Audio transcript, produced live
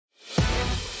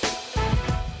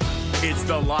It's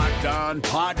the Locked On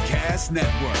Podcast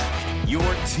Network, your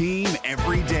team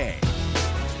every day.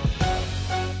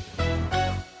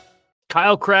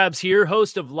 Kyle Krabs here,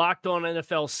 host of Locked On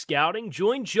NFL Scouting.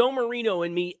 Join Joe Marino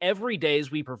and me every day as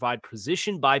we provide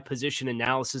position-by-position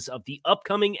analysis of the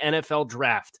upcoming NFL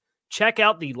Draft. Check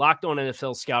out the Locked On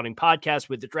NFL Scouting podcast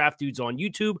with the Draft Dudes on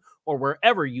YouTube or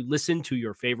wherever you listen to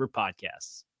your favorite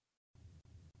podcasts.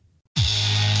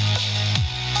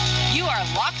 You are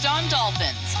Locked On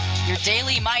Dolphins, your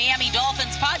daily Miami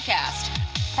Dolphins podcast,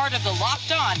 part of the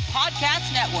Locked On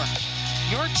Podcast Network,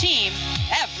 your team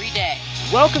every day.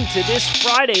 Welcome to this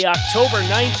Friday, October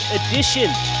 9th edition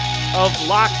of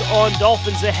Locked On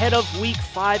Dolphins ahead of Week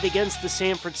 5 against the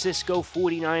San Francisco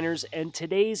 49ers, and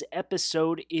today's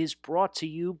episode is brought to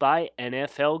you by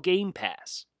NFL Game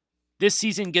Pass. This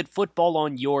season, get football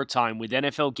on your time with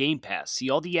NFL Game Pass. See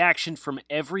all the action from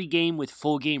every game with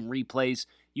full game replays.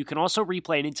 You can also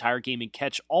replay an entire game and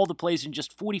catch all the plays in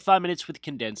just 45 minutes with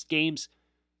condensed games.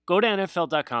 Go to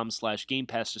NFL.com/Game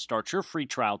Pass to start your free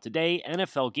trial today.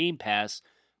 NFL Game Pass,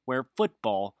 where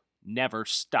football never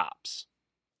stops.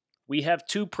 We have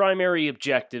two primary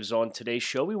objectives on today's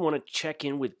show. We want to check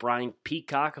in with Brian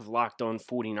Peacock of Locked On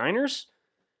 49ers,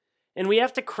 and we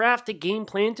have to craft a game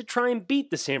plan to try and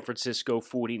beat the San Francisco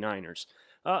 49ers.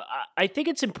 I think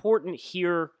it's important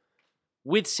here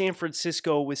with San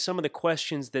Francisco, with some of the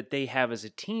questions that they have as a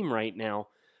team right now,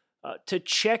 to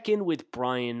check in with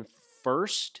Brian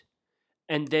first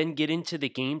and then get into the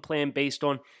game plan based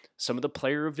on some of the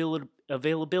player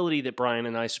availability that Brian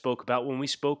and I spoke about when we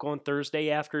spoke on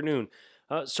Thursday afternoon.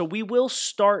 So we will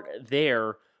start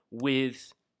there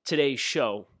with today's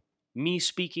show. Me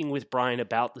speaking with Brian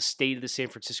about the state of the San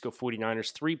Francisco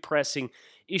 49ers, three pressing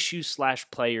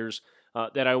issues/players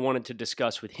that I wanted to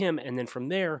discuss with him. And then from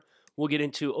there, we'll get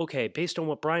into, okay, based on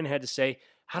what Brian had to say,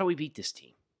 how do we beat this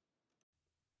team?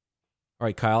 All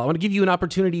right, Kyle, I want to give you an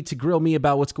opportunity to grill me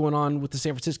about what's going on with the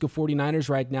San Francisco 49ers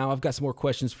right now. I've got some more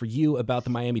questions for you about the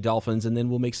Miami Dolphins, and then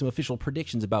we'll make some official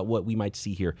predictions about what we might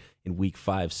see here in Week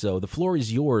 5. So the floor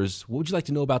is yours. What would you like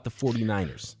to know about the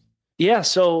 49ers? Yeah,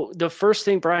 so the first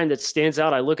thing, Brian, that stands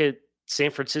out, I look at San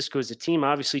Francisco as a team,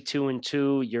 obviously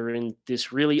 2-2. You're in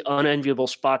this really unenviable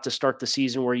spot to start the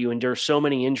season where you endure so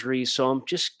many injuries. So I'm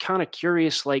just kind of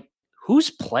curious, like, who's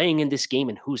playing in this game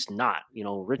and who's not? You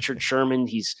know, Richard Sherman,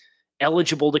 he's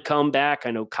eligible to come back.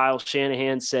 I know Kyle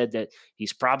Shanahan said that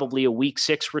he's probably a Week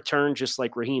 6 return, just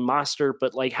like Raheem Mostert.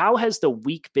 But, like, how has the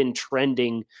week been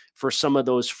trending for some of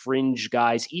those fringe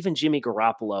guys, even Jimmy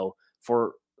Garoppolo,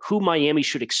 for who Miami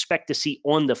should expect to see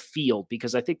on the field?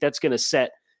 Because I think that's going to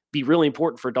be really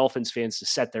important for Dolphins fans to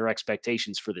set their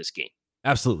expectations for this game.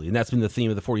 Absolutely, and that's been the theme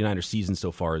of the 49ers season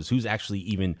so far, is who's actually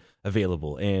even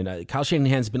available. And Kyle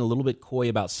Shanahan's been a little bit coy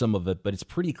about some of it, but it's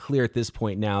pretty clear at this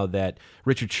point now that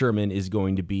Richard Sherman is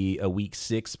going to be a Week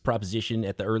 6 proposition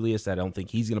at the earliest. I don't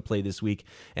think he's going to play this week,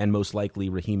 and most likely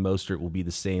Raheem Mostert will be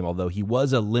the same, although he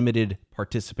was a limited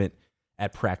participant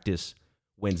at practice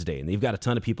Wednesday. And they've got a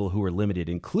ton of people who are limited,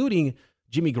 including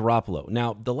Jimmy Garoppolo.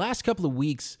 Now, the last couple of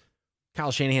weeks, Kyle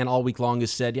Shanahan all week long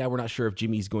has said, yeah, we're not sure if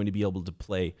Jimmy's going to be able to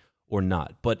play or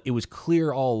not. But it was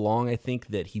clear all along, I think,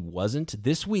 that he wasn't.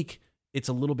 This week, it's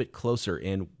a little bit closer,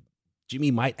 and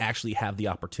Jimmy might actually have the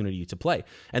opportunity to play.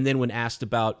 And then when asked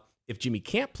about if Jimmy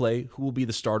can't play, who will be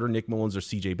the starter, Nick Mullins or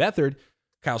C.J. Beathard,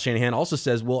 Kyle Shanahan also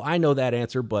says, well, I know that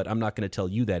answer, but I'm not going to tell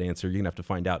you that answer. You're going to have to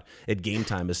find out at game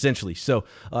time, essentially. So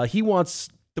he wants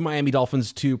the Miami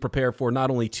Dolphins to prepare for not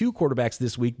only 2 quarterbacks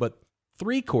this week, but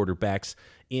 3 quarterbacks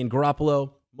in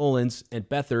Garoppolo, Mullins, and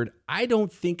Beathard. I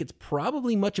don't think it's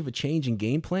probably much of a change in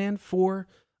game plan for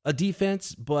a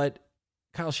defense, but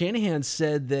Kyle Shanahan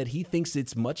said that he thinks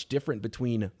it's much different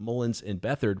between Mullins and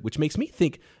Beathard, which makes me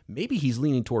think maybe he's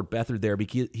leaning toward Beathard there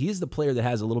because he is the player that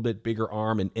has a little bit bigger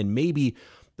arm and maybe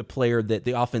the player that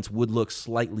the offense would look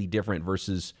slightly different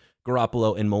versus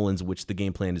Garoppolo and Mullins, which the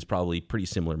game plan is probably pretty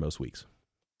similar most weeks.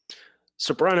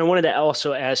 So, Brian, I wanted to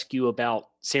also ask you about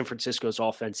San Francisco's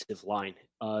offensive line.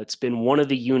 It's been one of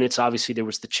the units. Obviously, there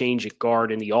was the change at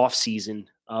guard in the offseason.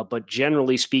 But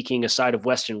generally speaking, aside of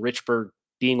Weston Richburg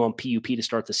being on PUP to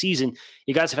start the season,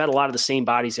 you guys have had a lot of the same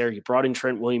bodies there. You brought in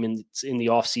Trent Williams in the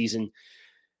offseason.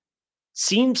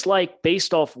 Seems like,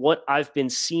 based off what I've been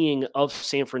seeing of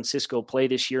San Francisco play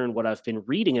this year and what I've been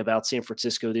reading about San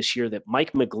Francisco this year, that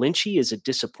Mike McGlinchey is a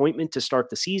disappointment to start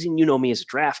the season. You know me as a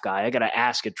draft guy. I got to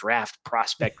ask a draft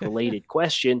prospect-related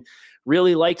question.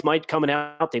 Really liked Mike coming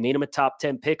out. They made him a top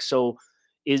 10 pick. So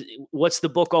What's the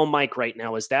book on Mike right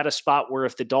now? Is that a spot where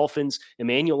if the Dolphins,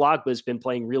 Emmanuel Ogbah has been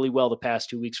playing really well the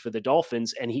past 2 weeks for the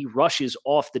Dolphins, and he rushes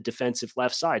off the defensive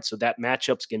left side, so that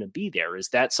matchup's going to be there. Is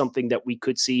that something that we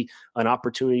could see an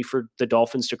opportunity for the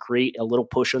Dolphins to create a little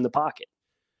push in the pocket?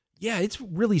 Yeah, it's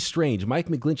really strange. Mike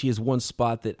McGlinchey is one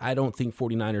spot that I don't think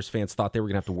 49ers fans thought they were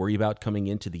going to have to worry about coming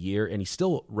into the year, and he's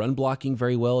still run blocking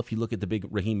very well. If you look at the big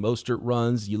Raheem Mostert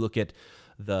runs, you look at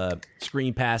the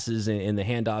screen passes and the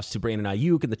handoffs to Brandon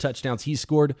Ayuk and the touchdowns he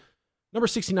scored, number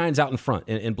 69 is out in front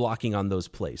and blocking on those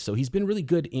plays. So he's been really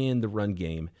good in the run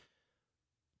game.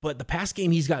 But the pass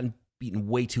game, he's gotten beaten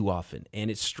way too often, and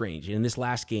it's strange. In this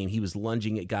last game, he was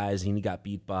lunging at guys, and he got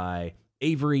beat by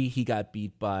Avery, he got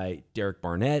beat by Derek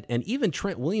Barnett, and even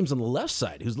Trent Williams on the left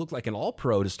side, who's looked like an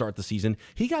all-pro to start the season,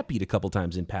 he got beat a couple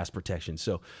times in pass protection.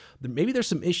 So maybe there's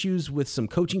some issues with some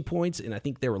coaching points, and I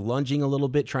think they were lunging a little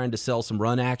bit, trying to sell some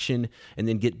run action and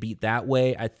then get beat that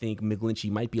way. I think McGlinchey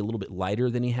might be a little bit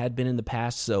lighter than he had been in the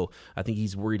past, so I think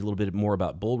he's worried a little bit more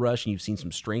about bull rush, and you've seen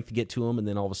some strength get to him, and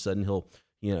then all of a sudden he'll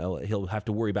have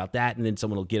to worry about that, and then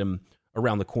someone will get him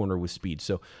around the corner with speed.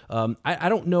 So I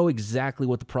don't know exactly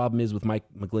what the problem is with Mike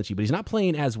McGlinchey, but he's not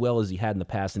playing as well as he had in the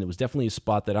past, and it was definitely a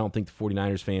spot that I don't think the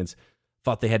 49ers fans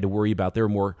thought they had to worry about. They were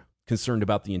more concerned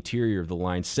about the interior of the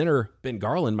line. Center Ben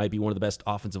Garland might be one of the best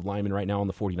offensive linemen right now on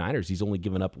the 49ers. He's only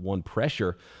given up one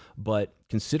pressure, but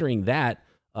considering that,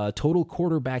 total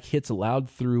quarterback hits allowed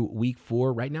through week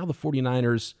 4, right now the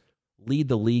 49ers lead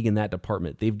the league in that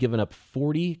department. They've given up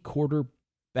 40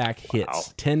 quarterback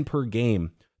hits, 10 per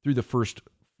game, through the first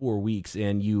 4 weeks,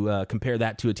 and you compare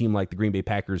that to a team like the Green Bay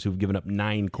Packers who've given up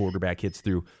 9 quarterback hits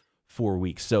through 4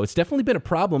 weeks. So it's definitely been a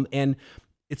problem, and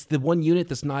it's the one unit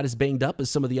that's not as banged up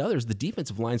as some of the others. The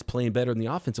defensive line's playing better than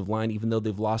the offensive line, even though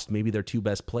they've lost maybe their 2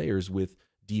 best players with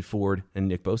Dee Ford and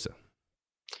Nick Bosa.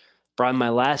 Brian, my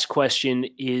last question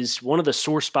is, one of the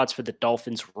sore spots for the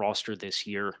Dolphins roster this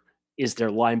year is their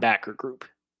linebacker group.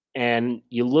 And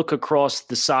you look across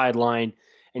the sideline,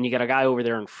 and you got a guy over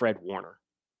there in Fred Warner.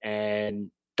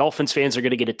 And Dolphins fans are going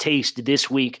to get a taste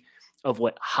this week of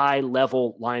what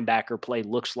high-level linebacker play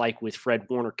looks like with Fred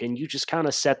Warner. Can you just kind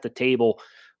of set the table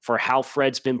for how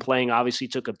Fred's been playing? Obviously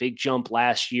took a big jump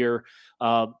last year.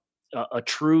 A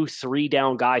true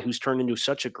 3-down guy who's turned into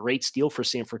such a great steal for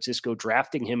San Francisco,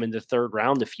 drafting him in the 3rd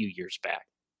round a few years back.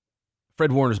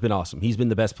 Fred Warner's been awesome. He's been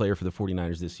the best player for the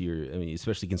 49ers this year. I mean,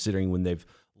 especially considering when they've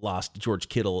lost George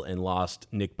Kittle and lost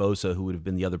Nick Bosa, who would have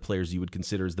been the other players you would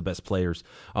consider as the best players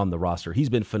on the roster. He's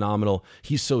been phenomenal.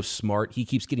 He's so smart. He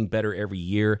keeps getting better every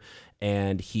year,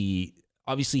 and he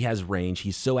obviously has range.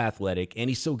 He's so athletic, and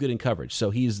he's so good in coverage. So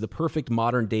he's the perfect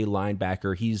modern-day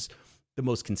linebacker. He's the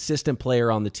most consistent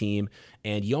player on the team,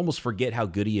 and you almost forget how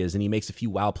good he is, and he makes a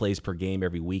few wow plays per game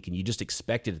every week, and you just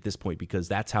expect it at this point because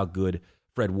that's how good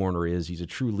Fred Warner is. He's a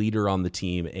true leader on the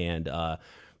team, and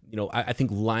I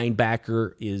think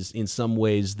linebacker is in some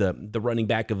ways the running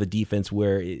back of the defense,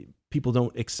 where people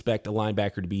don't expect a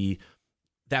linebacker to be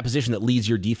that position that leads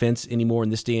your defense anymore in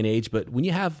this day and age. But when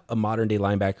you have a modern day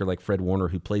linebacker like Fred Warner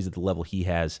who plays at the level he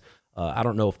has, I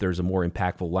don't know if there's a more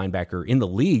impactful linebacker in the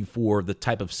league for the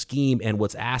type of scheme and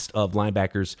what's asked of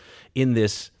linebackers in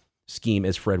this scheme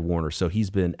as Fred Warner. So he's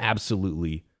been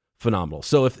absolutely phenomenal.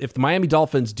 So if the Miami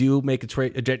Dolphins do make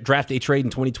a draft day trade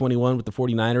in 2021 with the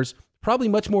 49ers, probably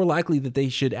much more likely that they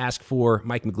should ask for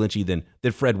Mike McGlinchey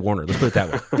than Fred Warner. Let's put it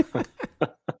that way.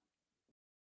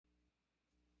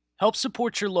 Help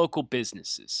support your local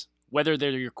businesses. Whether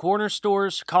they're your corner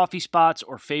stores, coffee spots,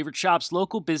 or favorite shops,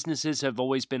 local businesses have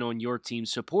always been on your team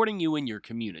supporting you in your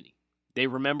community. They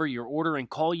remember your order and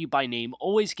call you by name,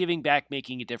 always giving back,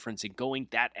 making a difference, and going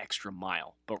that extra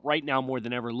mile. But right now, more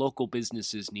than ever, local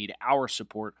businesses need our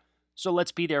support, so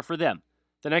let's be there for them.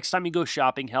 The next time you go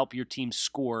shopping, help your team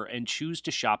score and choose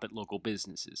to shop at local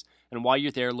businesses. And while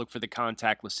you're there, look for the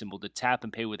contactless symbol to tap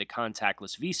and pay with a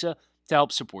contactless Visa to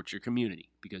help support your community.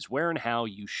 Because where and how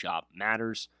you shop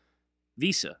matters.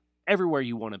 Visa, everywhere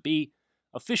you want to be,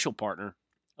 official partner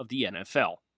of the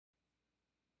NFL.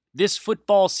 This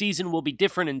football season will be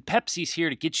different, and Pepsi's here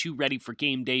to get you ready for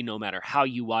game day no matter how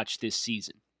you watch this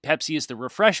season. Pepsi is the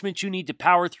refreshment you need to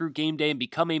power through game day and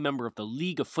become a member of the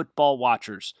League of Football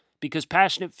Watchers, because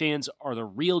passionate fans are the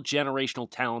real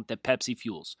generational talent that Pepsi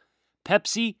fuels.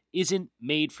 Pepsi isn't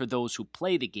made for those who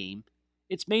play the game,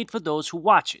 it's made for those who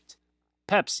watch it.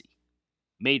 Pepsi,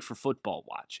 made for football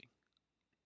watching.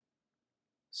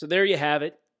 So there you have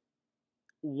it.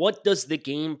 What does the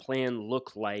game plan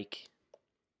look like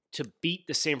to beat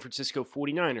the San Francisco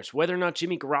 49ers? Whether or not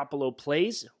Jimmy Garoppolo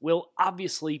plays will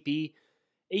obviously be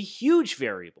a huge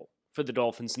variable for the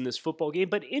Dolphins in this football game.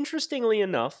 But interestingly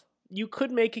enough, you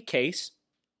could make a case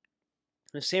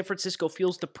If San Francisco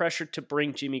feels the pressure to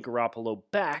bring Jimmy Garoppolo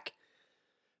back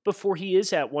before he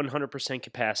is at 100%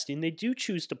 capacity, and they do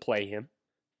choose to play him,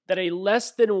 that a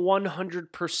less than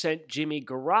 100% Jimmy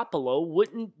Garoppolo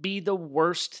wouldn't be the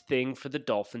worst thing for the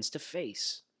Dolphins to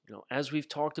face. As we've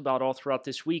talked about all throughout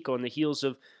this week on the heels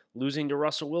of losing to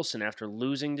Russell Wilson after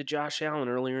losing to Josh Allen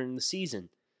earlier in the season,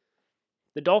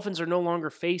 the Dolphins are no longer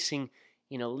facing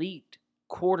an elite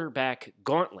quarterback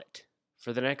gauntlet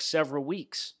for the next several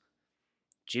weeks.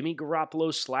 Jimmy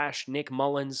Garoppolo / Nick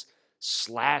Mullins /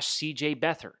 CJ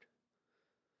Beathard.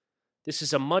 This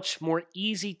is a much more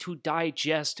easy to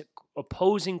digest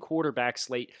opposing quarterback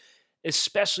slate,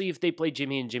 especially if they play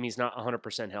Jimmy and Jimmy's not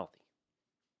 100% healthy.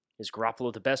 Is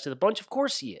Garoppolo the best of the bunch? Of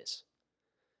course he is.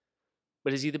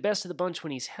 But is he the best of the bunch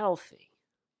when he's healthy?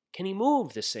 Can he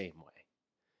move the same way?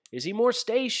 Is he more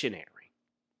stationary?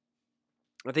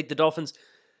 I think the Dolphins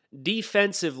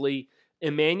defensively,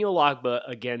 Emmanuel Ogbah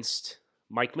against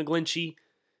Mike McGlinchey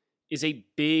is a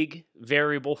big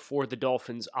variable for the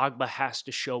Dolphins. Ogbah has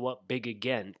to show up big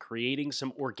again. Creating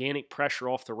some organic pressure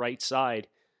off the right side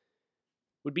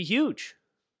would be huge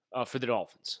for the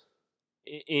Dolphins,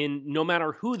 in no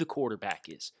matter who the quarterback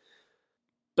is.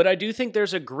 But I do think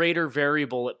there's a greater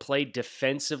variable at play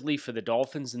defensively for the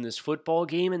Dolphins in this football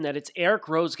game, and that it's Eric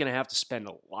Rowe's going to have to spend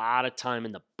a lot of time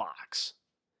in the box.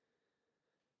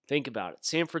 Think about it.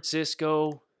 San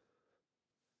Francisco,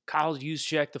 Kyle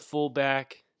Juszczyk, the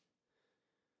fullback,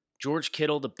 George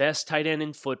Kittle, the best tight end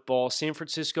in football. San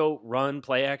Francisco run,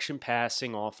 play action,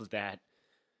 passing off of that.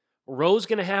 Rowe's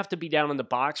going to have to be down in the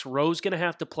box. Rowe's going to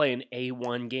have to play an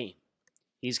A1 game.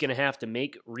 He's going to have to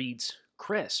make reads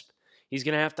crisp. He's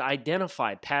going to have to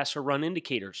identify pass or run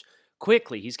indicators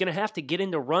quickly. He's going to have to get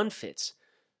into run fits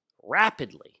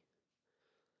rapidly.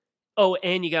 Oh,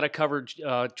 and you got to cover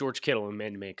George Kittle in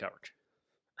man-to-man coverage.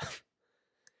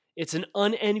 It's an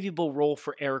unenviable role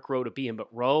for Eric Rowe to be in,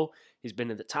 but Rowe has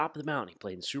been at the top of the mountain. He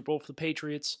played in the Super Bowl for the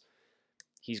Patriots.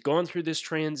 He's gone through this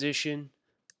transition.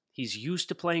 He's used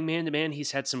to playing man-to-man.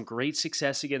 He's had some great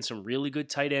success against some really good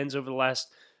tight ends over the last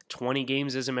 20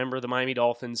 games as a member of the Miami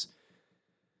Dolphins.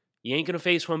 You ain't going to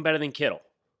face one better than Kittle.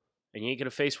 And you ain't going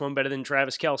to face one better than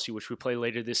Travis Kelce, which we play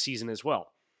later this season as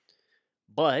well.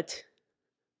 But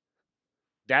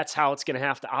that's how it's going to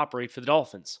have to operate for the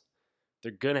Dolphins.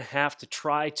 They're going to have to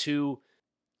try to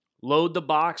load the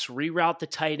box, reroute the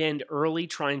tight end early,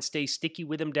 try and stay sticky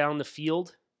with him down the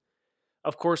field.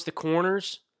 Of course, the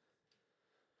corners,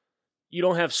 you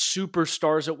don't have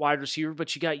superstars at wide receiver,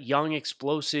 but you got young,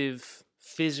 explosive,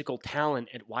 physical talent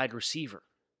at wide receiver.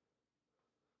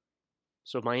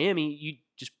 So Miami, you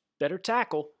just better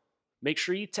tackle. Make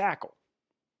sure you tackle.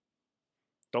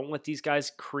 Don't let these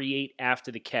guys create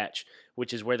after the catch,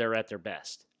 which is where they're at their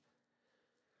best.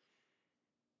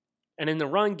 And in the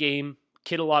run game,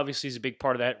 Kittle obviously is a big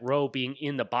part of that. Rowe being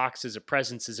in the box as a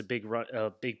presence is a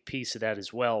big piece of that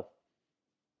as well.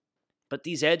 But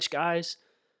these edge guys,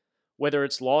 whether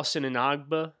it's Lawson and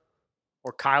Ogbah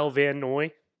or Kyle Van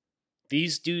Noy,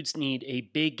 these dudes need a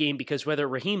big game because whether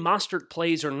Raheem Mostert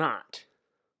plays or not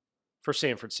for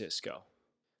San Francisco,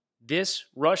 this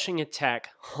rushing attack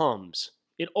hums.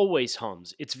 It always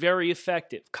hums. It's very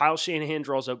effective. Kyle Shanahan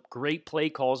draws up great play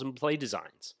calls and play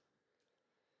designs.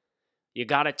 You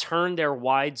got to turn their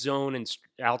wide zone and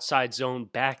outside zone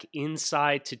back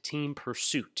inside to team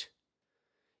pursuit.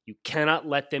 You cannot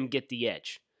let them get the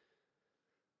edge.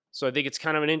 So I think it's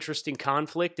kind of an interesting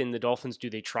conflict in the Dolphins. Do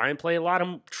they try and play a lot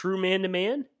of true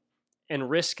man-to-man and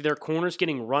risk their corners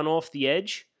getting run off the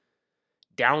edge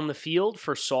down the field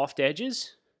for soft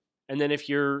edges? And then if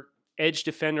your edge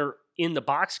defender in the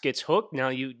box gets hooked, now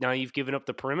you've given up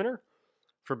the perimeter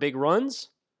for big runs?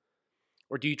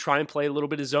 Or do you try and play a little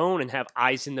bit of zone and have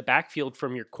eyes in the backfield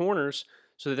from your corners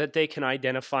so that they can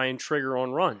identify and trigger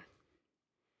on run?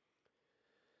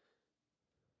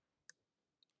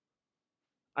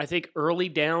 I think early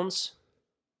downs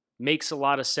makes a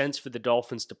lot of sense for the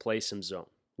Dolphins to play some zone.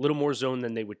 A little more zone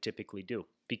than they would typically do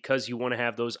because you want to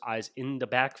have those eyes in the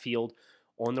backfield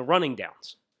on the running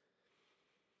downs.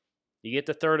 You get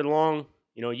the third and long,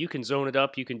 you can zone it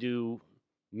up. You can do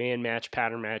man match,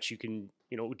 pattern match. You can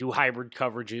do hybrid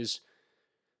coverages.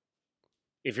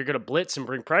 If you're going to blitz and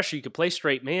bring pressure, you could play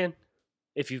straight man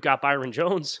if you've got Byron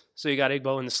Jones. So you got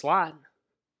Igbo in the slot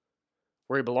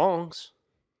where he belongs.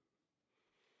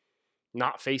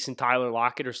 Not facing Tyler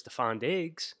Lockett or Stephon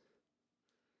Diggs.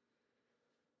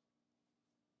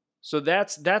 So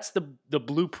that's the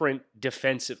blueprint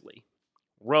defensively.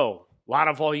 Rowe, a lot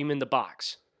of volume in the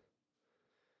box.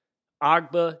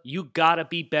 Ogbah, you got to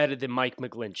be better than Mike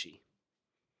McGlinchey.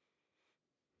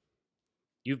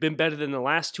 You've been better than the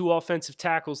last two offensive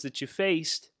tackles that you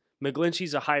faced,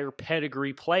 McGlinchey's a higher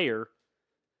pedigree player,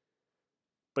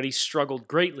 but he's struggled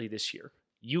greatly this year.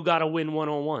 You got to win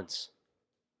one-on-ones.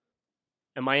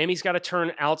 And Miami's got to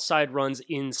turn outside runs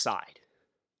inside.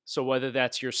 So whether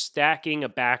that's you're stacking a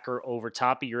backer over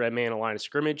top of your man line of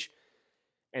scrimmage,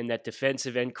 and that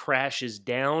defensive end crashes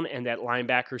down and that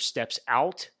linebacker steps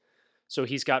out, so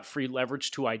he's got free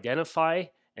leverage to identify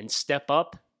and step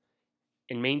up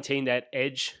and maintain that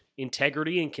edge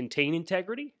integrity and contain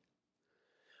integrity.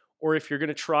 Or if you're going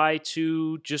to try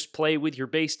to just play with your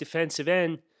base defensive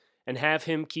end and have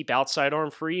him keep outside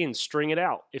arm free and string it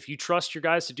out. If you trust your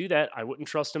guys to do that, I wouldn't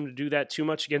trust them to do that too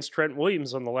much against Trent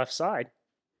Williams on the left side.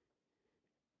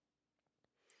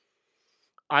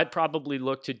 I'd probably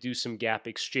look to do some gap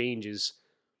exchanges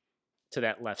to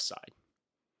that left side.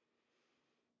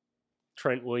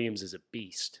 Trent Williams is a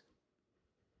beast.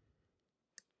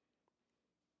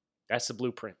 That's the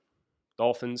blueprint.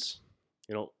 Dolphins,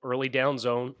 early down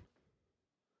zone,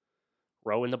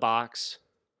 row in the box,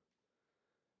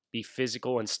 be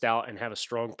physical and stout, and have a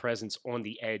strong presence on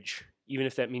the edge, even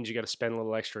if that means you got to spend a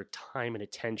little extra time and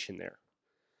attention there.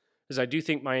 Because I do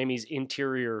think Miami's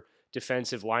interior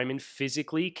defensive linemen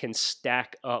physically can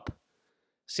stack up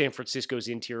San Francisco's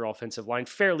interior offensive line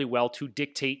fairly well to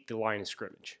dictate the line of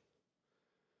scrimmage.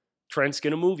 Trent's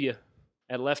going to move you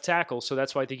at left tackle, so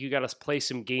that's why I think you got to play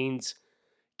some games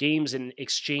and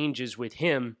exchanges with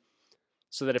him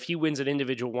so that if he wins an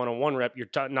individual one-on-one rep, you're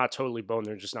not totally boned.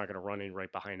 They're just not going to run in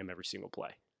right behind him every single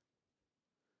play.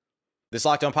 This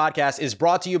Locked On podcast is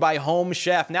brought to you by Home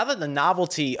Chef. Now that the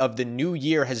novelty of the new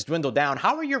year has dwindled down,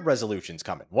 how are your resolutions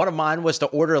coming? One of mine was to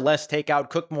order less takeout,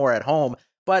 cook more at home,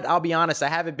 but I'll be honest, I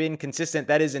haven't been consistent.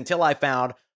 That is until I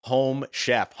found Home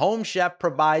Chef. Home Chef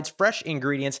provides fresh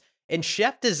ingredients and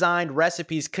chef-designed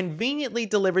recipes conveniently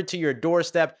delivered to your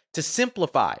doorstep to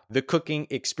simplify the cooking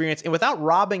experience and without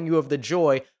robbing you of the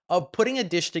joy of putting a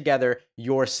dish together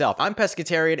yourself. I'm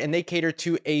pescatarian, and they cater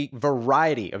to a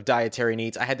variety of dietary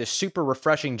needs. I had this super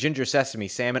refreshing ginger sesame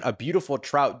salmon, a beautiful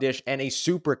trout dish, and a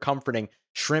super comforting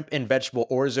shrimp and vegetable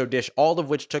orzo dish, all of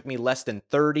which took me less than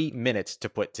 30 minutes to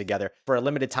put together. For a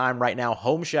limited time right now,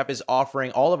 Home Chef is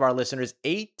offering all of our listeners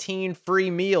 18 free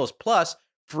meals, plus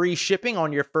free shipping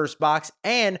on your first box,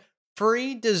 and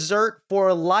free dessert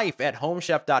for life at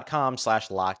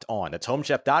homechef.com/lockedon. That's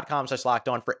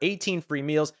homechef.com/lockedon for 18 free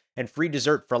meals and free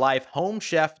dessert for life.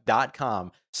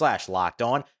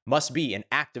 Homechef.com/lockedon. Must be an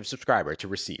active subscriber to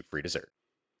receive free dessert.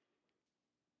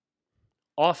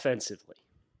 Offensively,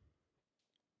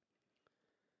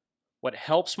 what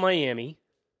helps Miami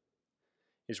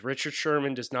is Richard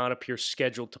Sherman does not appear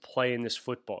scheduled to play in this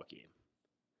football game.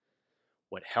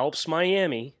 What helps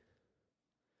Miami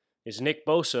is Nick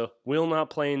Bosa will not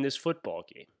play in this football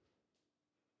game.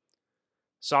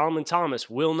 Solomon Thomas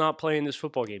will not play in this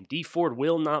football game. Dee Ford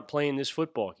will not play in this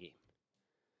football game.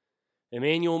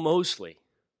 Emmanuel Mosley,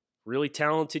 really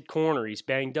talented corner, he's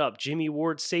banged up. Jimmy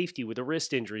Ward, safety with a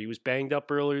wrist injury, he was banged up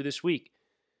earlier this week.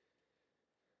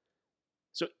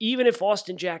 So even if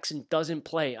Austin Jackson doesn't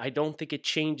play, I don't think it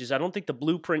changes. I don't think the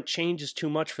blueprint changes too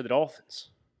much for the Dolphins.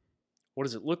 What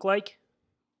does it look like?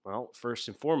 Well, first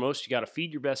and foremost, you got to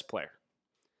feed your best player.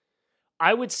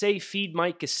 I would say feed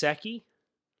Mike Gesicki,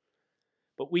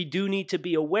 but we do need to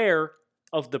be aware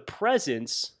of the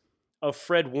presence of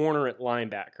Fred Warner at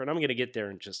linebacker, and I'm going to get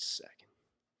there in just a second.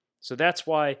 So that's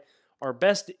why our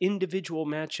best individual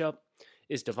matchup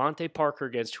is Devontae Parker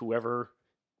against whoever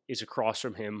is across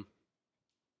from him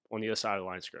on the other side of the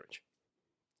line of scrimmage.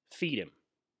 Feed him.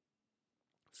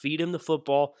 Feed him the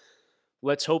football.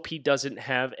 Let's hope he doesn't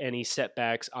have any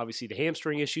setbacks. Obviously, the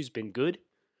hamstring issue's been good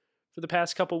for the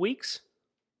past couple weeks.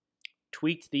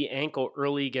 Tweaked the ankle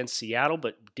early against Seattle,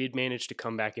 but did manage to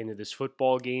come back into this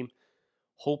football game,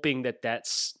 hoping that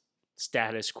that's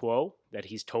status quo, that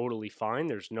he's totally fine.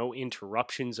 There's no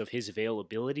interruptions of his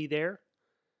availability there.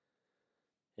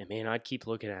 And man, I'd keep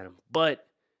looking at him. But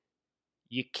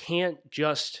you can't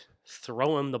just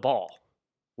throw him the ball,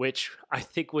 which I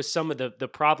think was some of the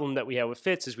problem that we had with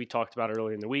Fitz, as we talked about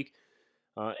earlier in the week,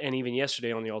 and even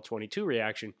yesterday on the All-22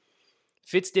 reaction.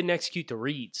 Fitz didn't execute the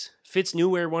reads. Fitz knew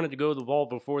where he wanted to go the ball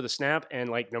before the snap, and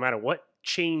no matter what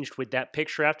changed with that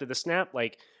picture after the snap,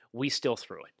 we still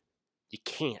threw it. You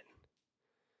can't.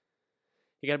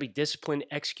 You got to be disciplined,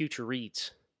 execute your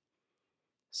reads.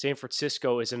 San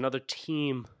Francisco is another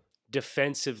team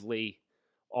defensively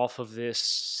off of this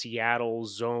Seattle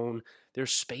zone.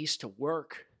 There's space to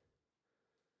work.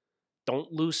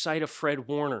 Don't lose sight of Fred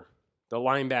Warner, the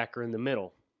linebacker in the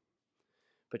middle.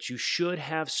 But you should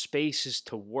have spaces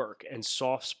to work and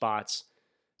soft spots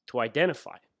to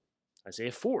identify.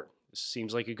 Isaiah Ford, this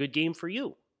seems like a good game for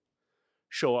you.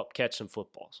 Show up, catch some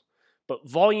footballs. But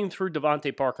volume through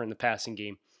Devontae Parker in the passing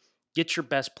game. Get your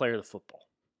best player of the football.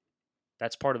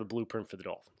 That's part of the blueprint for the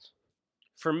Dolphins.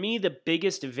 For me, the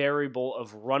biggest variable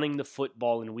of running the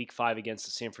football in Week 5 against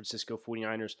the San Francisco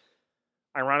 49ers,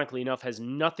 ironically enough, has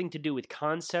nothing to do with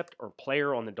concept or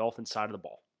player on the Dolphins side of the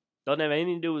ball. Doesn't have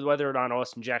anything to do with whether or not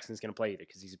Austin Jackson is going to play either,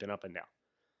 because he's been up and down.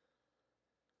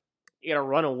 You got to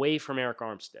run away from Eric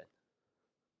Armstead.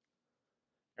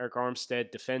 Eric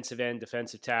Armstead, defensive end,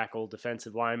 defensive tackle,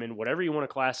 defensive lineman, whatever you want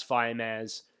to classify him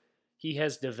as, he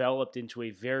has developed into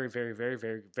a very, very, very,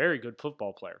 very, very good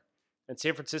football player. And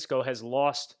San Francisco has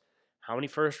lost how many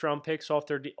first-round picks off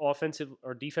their offensive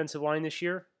or defensive line this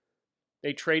year?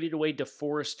 They traded away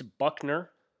DeForest Buckner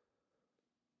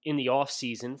in the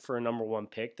offseason for a number 1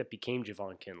 pick that became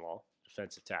Javon Kinlaw,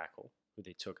 defensive tackle, who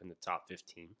they took in the top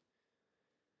 15.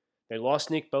 They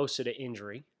lost Nick Bosa to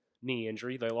injury, knee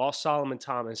injury. They lost Solomon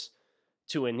Thomas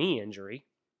to a knee injury.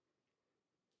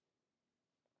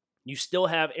 You still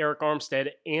have Eric Armstead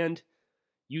and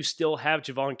you still have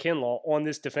Javon Kinlaw on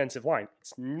this defensive line.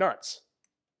 It's nuts.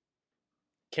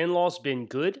 Kinlaw's been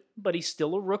good, but he's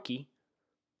still a rookie.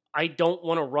 I don't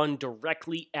want to run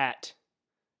directly at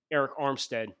Eric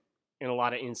Armstead in a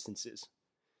lot of instances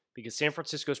because San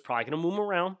Francisco's probably going to move him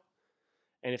around.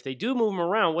 And if they do move him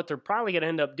around, what they're probably going to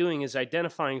end up doing is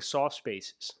identifying soft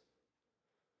spaces.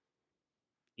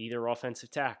 Either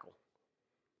offensive tackle,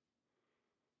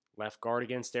 left guard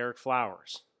against Eric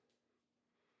Flowers.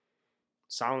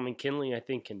 Solomon Kinley, I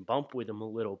think, can bump with him a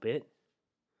little bit.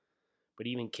 But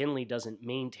even Kinley doesn't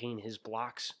maintain his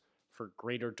blocks for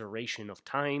greater duration of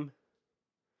time.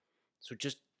 So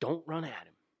just don't run at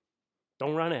him.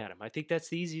 Don't run at him. I think that's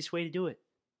the easiest way to do it.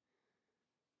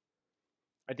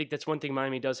 I think that's one thing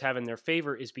Miami does have in their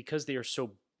favor is because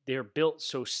they're built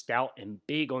so stout and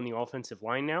big on the offensive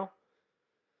line now.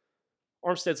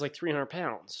 Armstead's like 300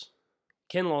 pounds.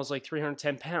 Kinlaw's like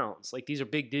 310 pounds. Like, these are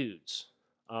big dudes.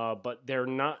 But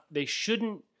they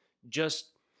shouldn't just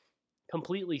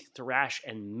completely thrash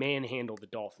and manhandle the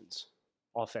Dolphins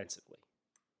offensively,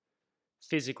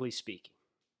 physically speaking,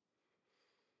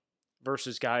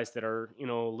 versus guys that are,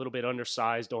 a little bit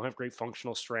undersized, don't have great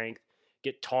functional strength,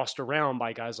 get tossed around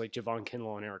by guys like Javon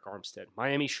Kinlaw and Eric Armstead.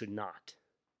 Miami should not.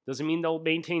 Doesn't mean they'll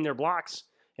maintain their blocks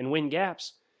and win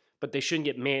gaps, but they shouldn't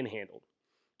get manhandled.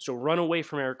 So run away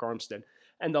from Eric Armstead.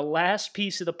 And the last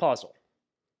piece of the puzzle,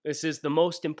 this is the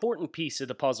most important piece of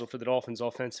the puzzle for the Dolphins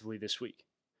offensively this week.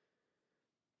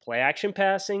 Play action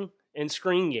passing and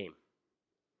screen game.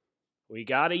 We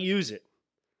got to use it.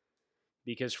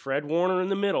 Because Fred Warner in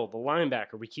the middle, the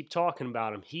linebacker, we keep talking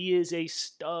about him. He is a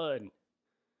stud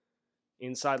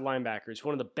inside linebacker. He's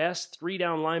one of the best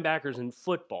 3-down linebackers in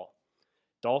football.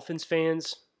 Dolphins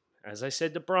fans, as I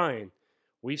said to Brian,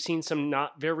 we've seen some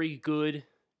not very good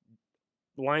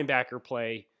linebacker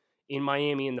play in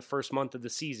Miami in the first month of the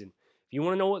season. If you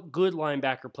want to know what good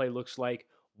linebacker play looks like,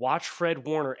 watch Fred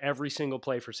Warner every single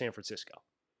play for San Francisco.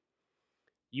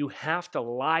 You have to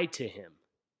lie to him.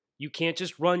 You can't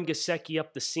just run Gesicki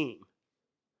up the seam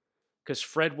because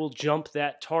Fred will jump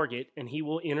that target and he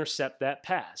will intercept that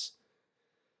pass.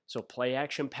 So play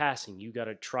action passing, you got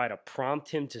to try to prompt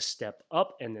him to step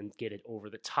up and then get it over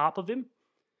the top of him.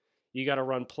 You got to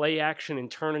run play action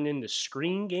and turn it into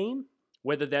screen game,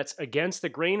 whether that's against the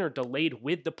grain or delayed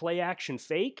with the play action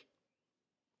fake.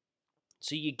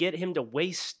 So you get him to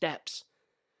waste steps.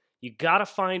 You got to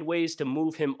find ways to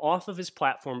move him off of his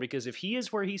platform because if he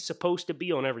is where he's supposed to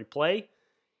be on every play,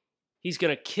 he's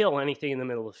going to kill anything in the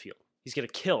middle of the field. He's going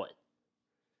to kill it.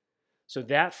 So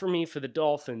that for me, for the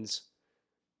Dolphins,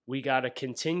 we got to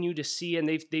continue to see, and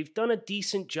they've done a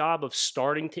decent job of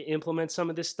starting to implement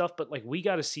some of this stuff, but we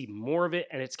got to see more of it,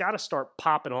 and it's got to start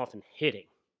popping off and hitting.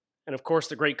 And of course,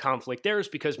 the great conflict there is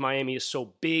because Miami is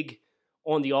so big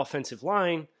on the offensive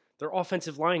line, their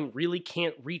offensive line really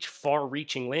can't reach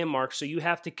far-reaching landmarks, so you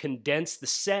have to condense the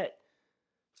set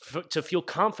to feel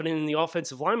confident in the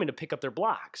offensive lineman to pick up their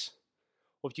blocks.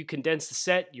 Well, if you condense the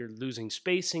set, you're losing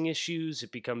spacing issues.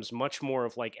 It becomes much more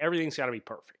of everything's got to be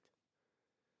perfect.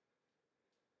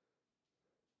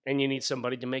 And you need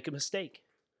somebody to make a mistake.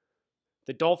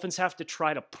 The Dolphins have to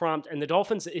try to prompt, and the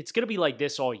Dolphins, it's going to be like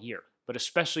this all year, but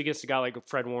especially against a guy like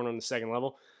Fred Warner on the second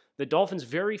level. The Dolphins,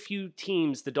 very few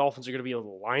teams the Dolphins are going to be able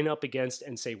to line up against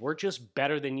and say, we're just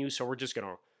better than you, so we're just going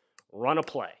to run a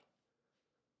play.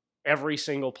 Every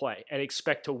single play, and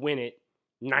expect to win it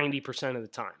 90% of the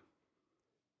time.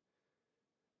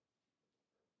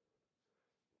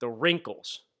 The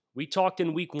wrinkles. We talked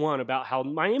in week 1 about how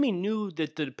Miami knew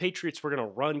that the Patriots were going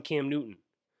to run Cam Newton.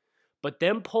 But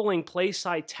them pulling play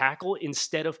side tackle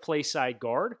instead of play side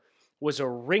guard was a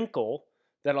wrinkle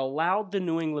that allowed the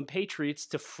New England Patriots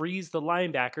to freeze the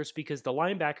linebackers because the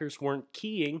linebackers weren't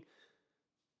keying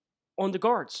on the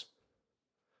guards.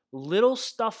 Little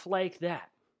stuff like that.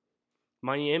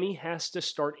 Miami has to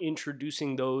start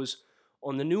introducing those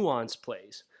on the nuance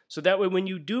plays. So that way when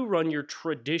you do run your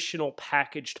traditional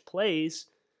packaged plays,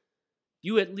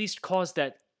 you at least cause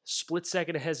that split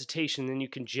second of hesitation, then you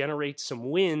can generate some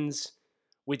wins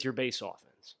with your base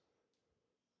offense.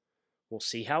 We'll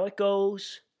see how it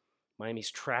goes.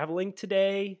 Miami's traveling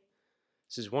today.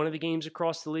 This is one of the games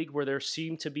across the league where there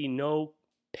seem to be no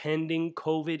pending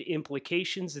COVID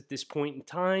implications at this point in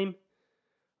time.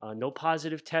 No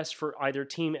positive tests for either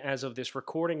team as of this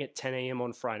recording at 10 a.m.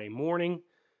 on Friday morning.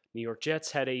 New York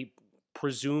Jets had a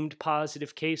presumed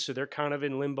positive case, so they're kind of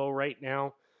in limbo right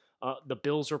now. The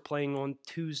Bills are playing on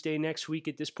Tuesday next week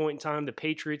at this point in time. The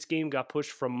Patriots game got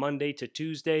pushed from Monday to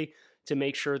Tuesday to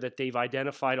make sure that they've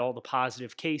identified all the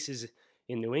positive cases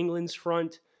in New England's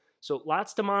front. So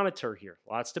lots to monitor here,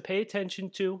 lots to pay attention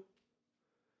to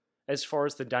as far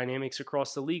as the dynamics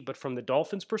across the league. But from the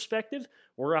Dolphins' perspective,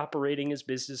 we're operating as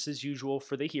business as usual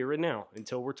for the here and now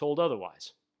until we're told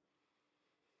otherwise.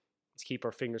 Let's keep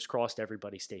our fingers crossed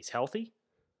everybody stays healthy.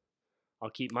 I'll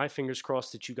keep my fingers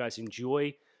crossed that you guys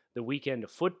enjoy the weekend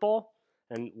of football.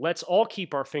 And let's all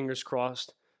keep our fingers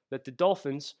crossed that the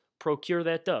Dolphins procure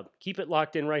that dub. Keep it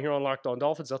locked in right here on Locked On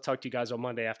Dolphins. I'll talk to you guys on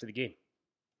Monday after the game.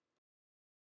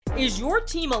 Is your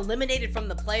team eliminated from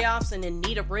the playoffs and in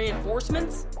need of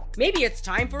reinforcements? Maybe it's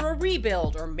time for a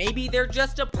rebuild, or maybe they're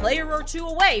just a player or two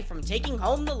away from taking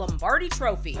home the Lombardi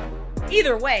Trophy.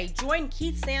 Either way, join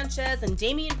Keith Sanchez and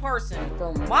Damian Parson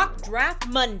for Mock Draft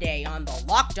Monday on the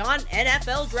Locked On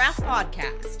NFL Draft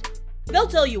Podcast. They'll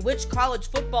tell you which college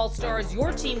football stars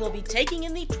your team will be taking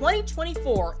in the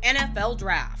 2024 NFL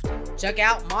Draft. Check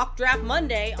out Mock Draft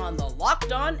Monday on the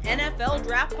Locked On NFL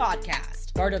Draft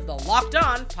Podcast, part of the Locked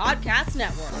On Podcast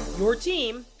Network, your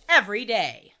team every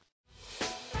day.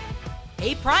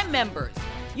 Hey, Prime members,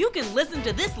 you can listen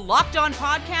to this Locked On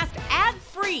podcast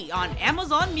ad-free on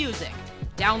Amazon Music.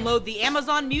 Download the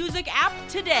Amazon Music app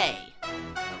today.